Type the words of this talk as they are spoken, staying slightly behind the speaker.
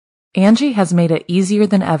Angie has made it easier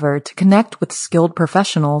than ever to connect with skilled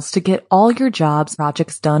professionals to get all your jobs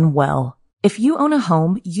projects done well. If you own a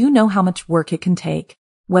home, you know how much work it can take,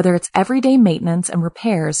 whether it's everyday maintenance and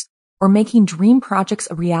repairs or making dream projects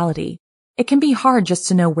a reality. It can be hard just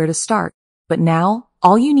to know where to start, but now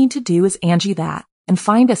all you need to do is Angie that and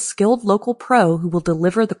find a skilled local pro who will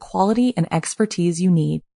deliver the quality and expertise you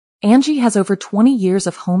need. Angie has over 20 years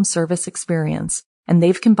of home service experience, and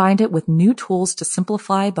they've combined it with new tools to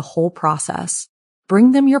simplify the whole process.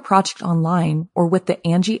 Bring them your project online or with the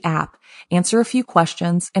Angie app, answer a few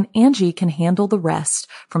questions, and Angie can handle the rest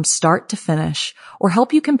from start to finish, or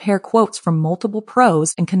help you compare quotes from multiple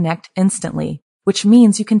pros and connect instantly, which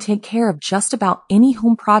means you can take care of just about any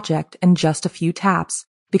home project in just a few taps.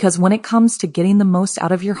 Because when it comes to getting the most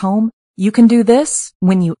out of your home, you can do this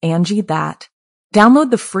when you Angie that.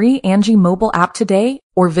 Download the free Angie mobile app today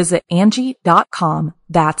or visit Angie.com.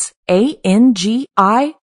 That's ANGI.com.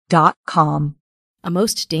 A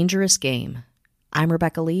Most Dangerous Game. I'm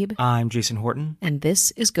Rebecca Lieb. I'm Jason Horton. And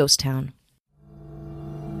this is Ghost Town.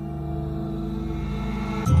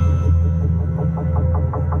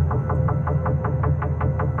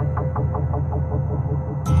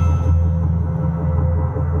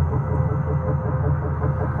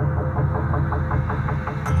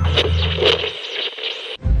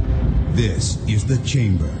 This is The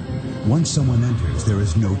Chamber. Once someone enters, there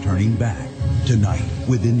is no turning back. Tonight,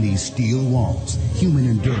 within these steel walls, human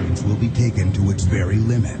endurance will be taken to its very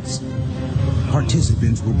limits.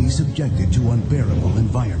 Participants will be subjected to unbearable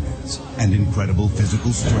environments and incredible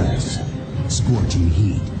physical stress. Scorching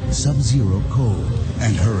heat, sub-zero cold,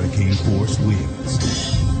 and hurricane-force winds.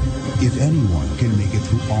 If anyone can make it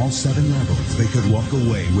through all 7 levels, they could walk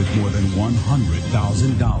away with more than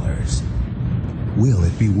 $100,000. Will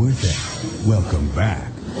it be worth it? Welcome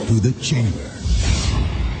back to The Chamber.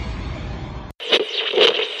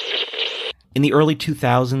 In the early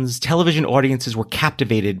 2000s, television audiences were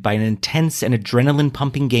captivated by an intense and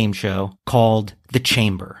adrenaline-pumping game show called The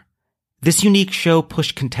Chamber. This unique show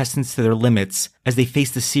pushed contestants to their limits as they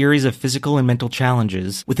faced a series of physical and mental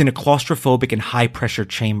challenges within a claustrophobic and high-pressure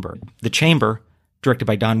chamber. The Chamber, directed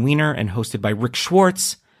by Don Weiner and hosted by Rick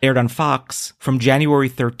Schwartz, aired on Fox from January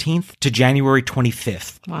 13th to January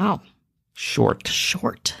 25th. Wow.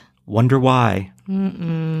 Short. Wonder why?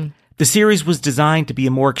 The series was designed to be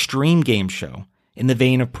a more extreme game show in the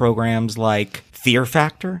vein of programs like Fear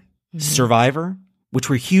Factor, Survivor, which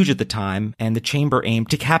were huge at the time, and The Chamber aimed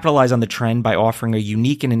to capitalize on the trend by offering a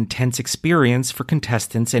unique and intense experience for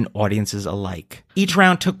contestants and audiences alike. Each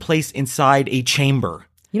round took place inside a chamber.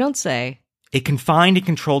 You don't say. A confined and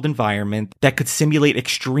controlled environment that could simulate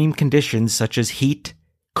extreme conditions such as heat,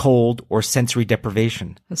 cold, or sensory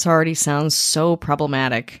deprivation. This already sounds so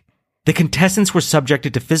problematic. The contestants were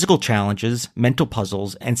subjected to physical challenges, mental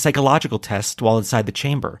puzzles, and psychological tests while inside the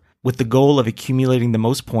chamber, with the goal of accumulating the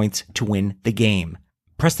most points to win the game.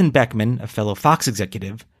 Preston Beckman, a fellow Fox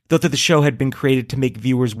executive, thought that the show had been created to make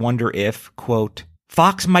viewers wonder if, quote,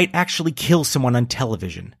 Fox might actually kill someone on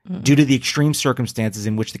television due to the extreme circumstances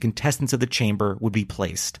in which the contestants of the chamber would be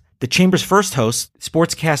placed. The chamber's first host,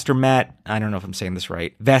 sportscaster Matt, I don't know if I'm saying this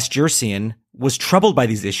right, Vasgersian, was troubled by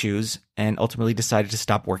these issues and ultimately decided to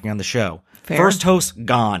stop working on the show. Fair. First host,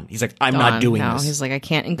 gone. He's like, I'm not doing this. He's like, I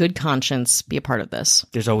can't in good conscience be a part of this.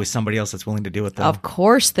 There's always somebody else that's willing to do it, though. Of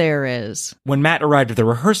course there is. When Matt arrived at the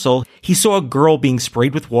rehearsal, he saw a girl being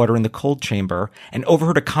sprayed with water in the cold chamber and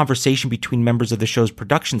overheard a conversation between members of the show's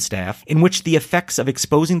production staff in which the effects of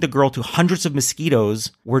exposing the girl to hundreds of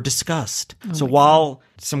mosquitoes were discussed. So while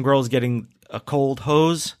some girl's getting a cold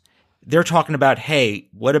hose, they're talking about, hey,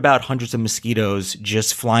 what about hundreds of mosquitoes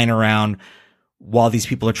just flying around while these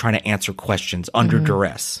people are trying to answer questions under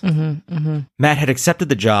duress? Matt had accepted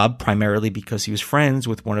the job primarily because he was friends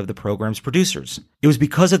with one of the program's producers. It was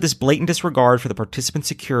because of this blatant disregard for the participants'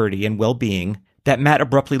 security and well-being that Matt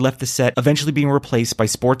abruptly left the set, eventually being replaced by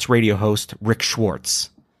sports radio host Rick Schwartz.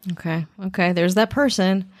 Okay, there's that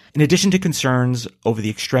person. In addition to concerns over the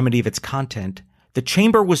extremity of its content, the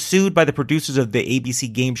Chamber was sued by the producers of the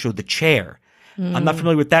ABC game show The Chair. I'm not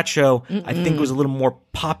familiar with that show. I think it was a little more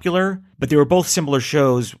popular, but they were both similar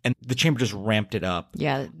shows, and The Chamber just ramped it up.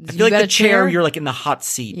 Yeah. I feel like The Chair, you're like in the hot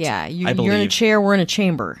seat. Yeah, you're in a chair, we're in a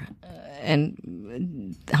chamber.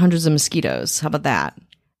 And hundreds of mosquitoes. How about that?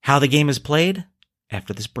 How the game is played?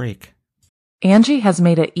 After this break. Angie has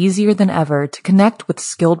made it easier than ever to connect with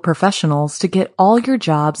skilled professionals to get all your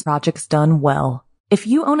jobs projects done well. If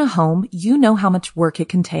you own a home, you know how much work it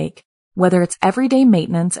can take, whether it's everyday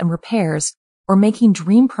maintenance and repairs or making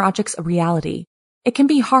dream projects a reality. It can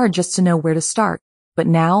be hard just to know where to start, but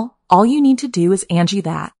now all you need to do is Angie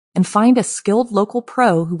that and find a skilled local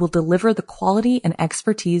pro who will deliver the quality and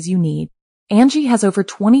expertise you need. Angie has over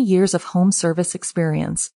 20 years of home service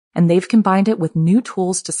experience, and they've combined it with new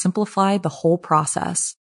tools to simplify the whole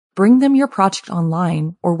process. Bring them your project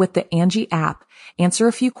online or with the Angie app, answer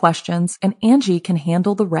a few questions, and Angie can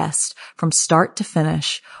handle the rest from start to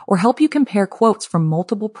finish, or help you compare quotes from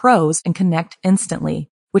multiple pros and connect instantly,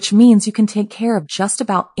 which means you can take care of just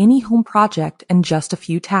about any home project in just a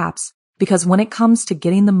few taps. Because when it comes to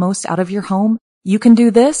getting the most out of your home, you can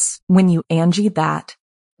do this when you Angie that.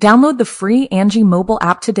 Download the free Angie mobile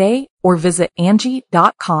app today or visit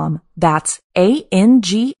Angie.com. That's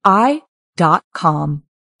ANGI.com.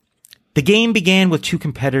 The game began with two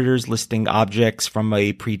competitors listing objects from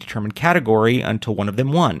a predetermined category until one of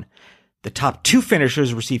them won. The top two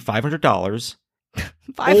finishers received $500.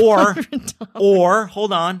 or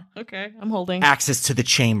hold on. Okay, I'm holding. Access to the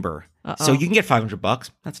chamber. Uh-oh. So you can get $500.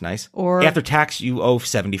 That's nice. Or after tax, you owe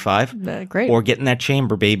 $75. Great. Or get in that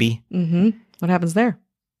chamber, baby. Mm-hmm. What happens there?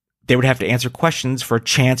 They would have to answer questions for a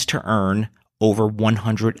chance to earn over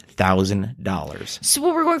 $100,000.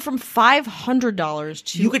 So we're going from $500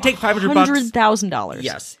 to you could take $500. $100,000.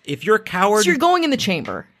 Yes. If you're a coward. So you're going in the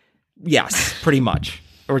chamber. Yes, pretty much.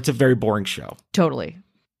 Or it's a very boring show. Totally.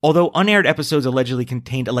 Although unaired episodes allegedly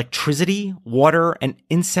contained electricity, water, and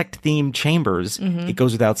insect-themed chambers, it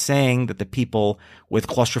goes without saying that the people with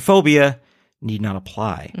claustrophobia need not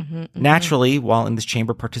apply. Naturally, while in this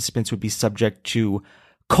chamber, participants would be subject to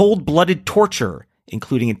cold-blooded torture,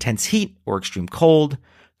 including intense heat or extreme cold.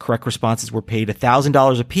 Correct responses were paid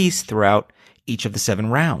 $1,000 apiece throughout each of the 7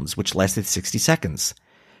 rounds, which lasted 60 seconds.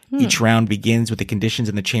 Each round begins with the conditions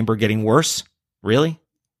in the chamber getting worse. Really?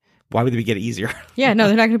 Why would they get easier? Yeah, no,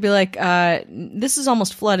 they're not going to be like, this is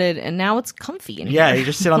almost flooded and now it's comfy in here. Yeah, you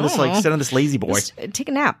just sit on this lazy boy. Just take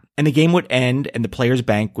a nap. And the game would end and the player's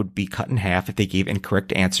bank would be cut in half if they gave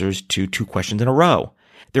incorrect answers to 2 questions in a row.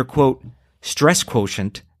 Their quote, stress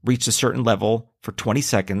quotient reached a certain level for 20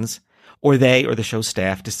 seconds, or they or the show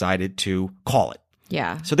staff decided to call it.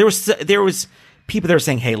 Yeah. So there was people that were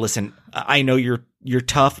saying, hey, listen, I know you're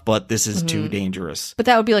tough, but this is too dangerous. But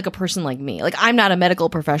that would be like a person like me. Like, I'm not a medical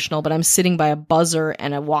professional, but I'm sitting by a buzzer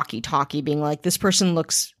and a walkie-talkie being like, this person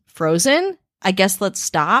looks frozen. I guess let's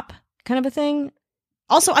stop, kind of a thing.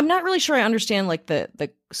 Also, I'm not really sure I understand like the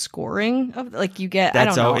scoring of like you get. I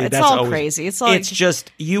don't know. It's all crazy. It's like, it's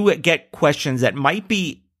just you get questions that might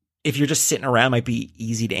be, if you're just sitting around, might be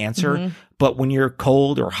easy to answer. But when you're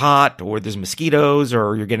cold or hot or there's mosquitoes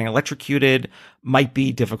or you're getting electrocuted, might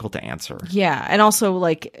be difficult to answer. Yeah. And also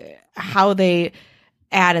like how they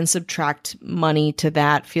add and subtract money to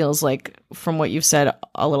that feels like, from what you've said,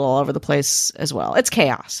 a little all over the place as well. It's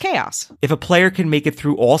chaos. Chaos. If a player can make it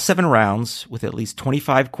through all 7 rounds with at least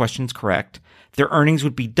 25 questions correct, their earnings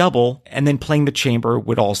would be double, and then playing the chamber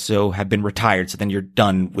would also have been retired. So then you're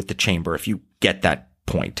done with the chamber if you get that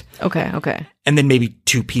point. Okay. And then maybe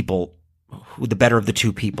 2 people, the better of the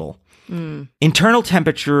 2 people. Internal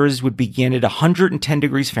temperatures would begin at 110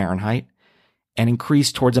 degrees Fahrenheit and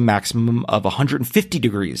increase towards a maximum of 150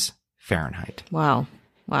 degrees Fahrenheit. Wow.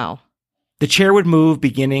 The chair would move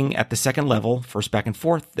beginning at the second level, first back and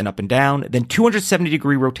forth, then up and down, then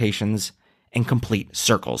 270-degree rotations and complete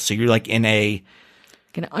circles. So you're like in a...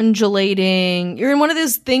 Kind of undulating. You're in one of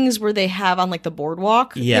those things where they have on like the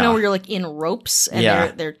boardwalk, Yeah. where you're like in ropes and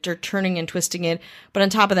Yeah. they're turning and twisting it. But on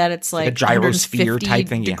top of that, it's like a gyrosphere 150 type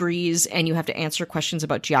thing, yeah. degrees, and you have to answer questions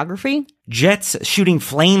about geography. Jets shooting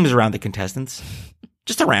flames around the contestants.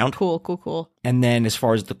 Just around. Cool. And then as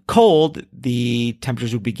far as the cold, the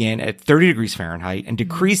temperatures would begin at 30 degrees Fahrenheit and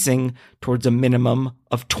decreasing towards a minimum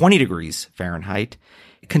of 20 degrees Fahrenheit.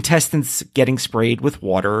 Contestants getting sprayed with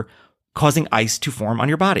water, causing ice to form on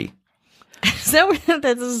your body. So that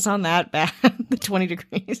doesn't sound that bad, the 20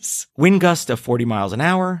 degrees. Wind gusts of 40 miles an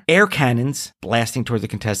hour. Air cannons blasting towards the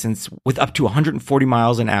contestants with up to 140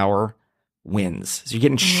 miles an hour winds. So you're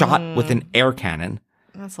getting shot with an air cannon.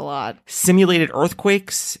 That's a lot. Simulated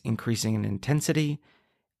earthquakes increasing in intensity.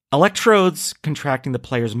 Electrodes contracting the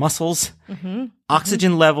player's muscles.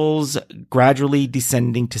 Oxygen levels gradually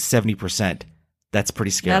descending to 70%. That's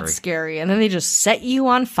pretty scary. That's scary. And then they just set you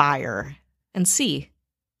on fire and see.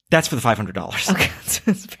 That's for the $500.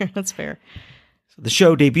 Okay, that's fair. So the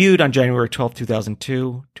show debuted on January 12,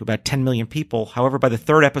 2002 to about 10 million people. However, by the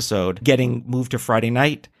 3rd episode, getting moved to Friday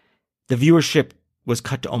night, the viewership was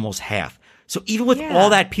cut to almost half. So even with all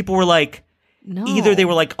that, people were like, No. either they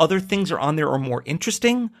were like, other things are on there or more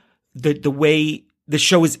interesting. The way the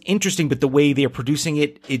show is interesting, but the way they're producing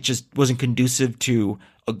it, it just wasn't conducive to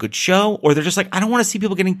a good show, or they're just like, I don't want to see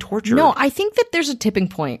people getting tortured. No, I think that there's a tipping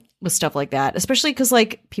point with stuff like that, especially because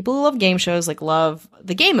like people who love game shows like love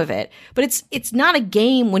the game of it, but it's not a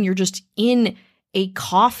game when you're just in a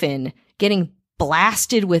coffin getting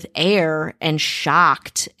blasted with air and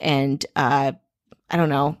shocked and I don't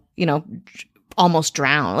know, almost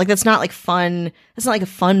drown. Like that's not like fun. That's not like a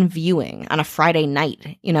fun viewing on a Friday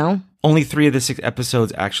night, Only 3 of the 6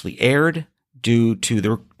 episodes actually aired due to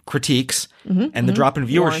the critiques and the drop in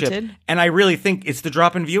viewership. Warranted. And I really think it's the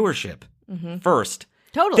drop in viewership first.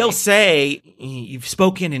 Totally. They'll say, you've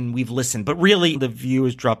spoken and we've listened, but really the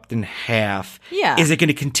viewers dropped in half. Yeah. Is it going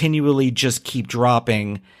to continually just keep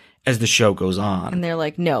dropping as the show goes on? And they're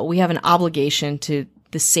like, no, we have an obligation to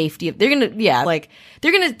the safety of, they're going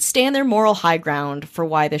to stand their moral high ground for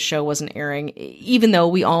why this show wasn't airing, even though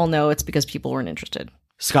we all know it's because people weren't interested.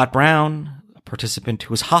 Scott Brown, a participant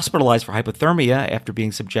who was hospitalized for hypothermia after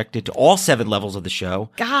being subjected to all 7 levels of the show.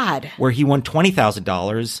 God. Where he won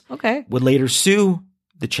 $20,000. Okay. Would later sue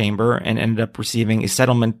the chamber and ended up receiving a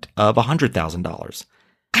settlement of $100,000.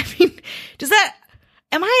 I mean, that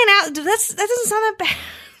doesn't sound that bad.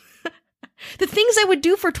 The things I would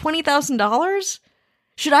do for $20,000?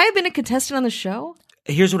 Should I have been a contestant on the show?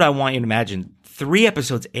 Here's what I want you to imagine. 3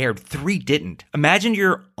 episodes aired, 3 didn't. Imagine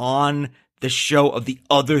you're on the show of the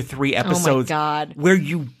other 3 episodes. Oh my God. Where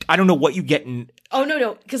I don't know what you get in. Oh,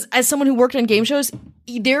 no. Because as someone who worked on game shows,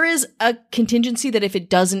 there is a contingency that if it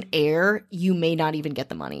doesn't air, you may not even get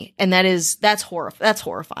the money. And that's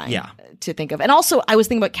horrifying to think of. And also, I was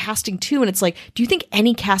thinking about casting too, and it's like, do you think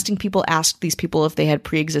any casting people asked these people if they had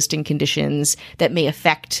pre-existing conditions that may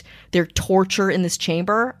affect their torture in this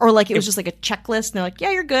chamber? Or like it was just like a checklist and they're like, yeah,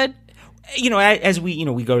 you're good. As we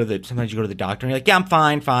go to sometimes you go to the doctor and you're like, yeah, I'm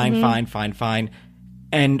fine.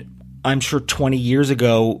 And I'm sure 20 years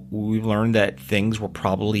ago, we learned that things were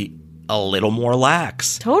probably a little more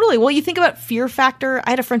lax. Totally. Well, you think about Fear Factor. I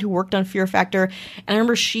had a friend who worked on Fear Factor, and I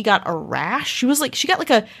remember she got a rash. She got like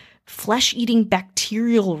a flesh-eating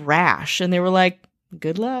bacterial rash, and they were like,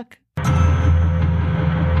 good luck.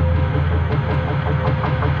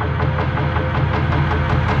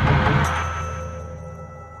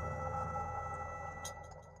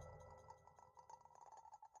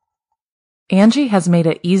 Angie has made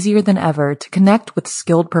it easier than ever to connect with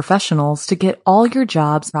skilled professionals to get all your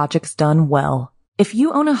jobs projects done well. If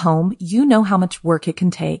you own a home, you know how much work it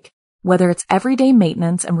can take, whether it's everyday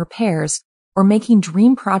maintenance and repairs or making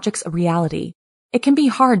dream projects a reality. It can be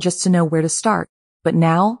hard just to know where to start, but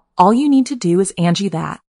now all you need to do is Angie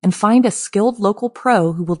that and find a skilled local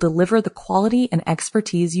pro who will deliver the quality and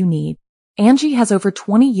expertise you need. Angie has over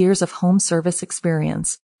 20 years of home service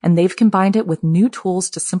experience, and they've combined it with new tools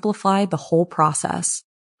to simplify the whole process.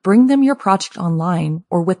 Bring them your project online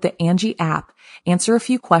or with the Angie app, answer a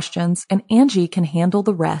few questions, and Angie can handle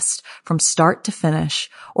the rest from start to finish,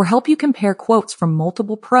 or help you compare quotes from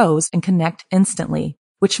multiple pros and connect instantly,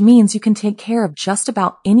 which means you can take care of just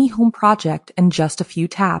about any home project in just a few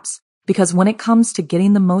taps. Because when it comes to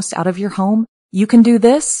getting the most out of your home, you can do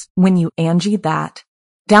this when you Angie that.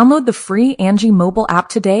 Download the free Angie mobile app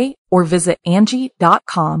today or visit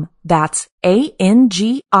Angie.com. That's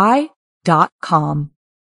ANGI.com.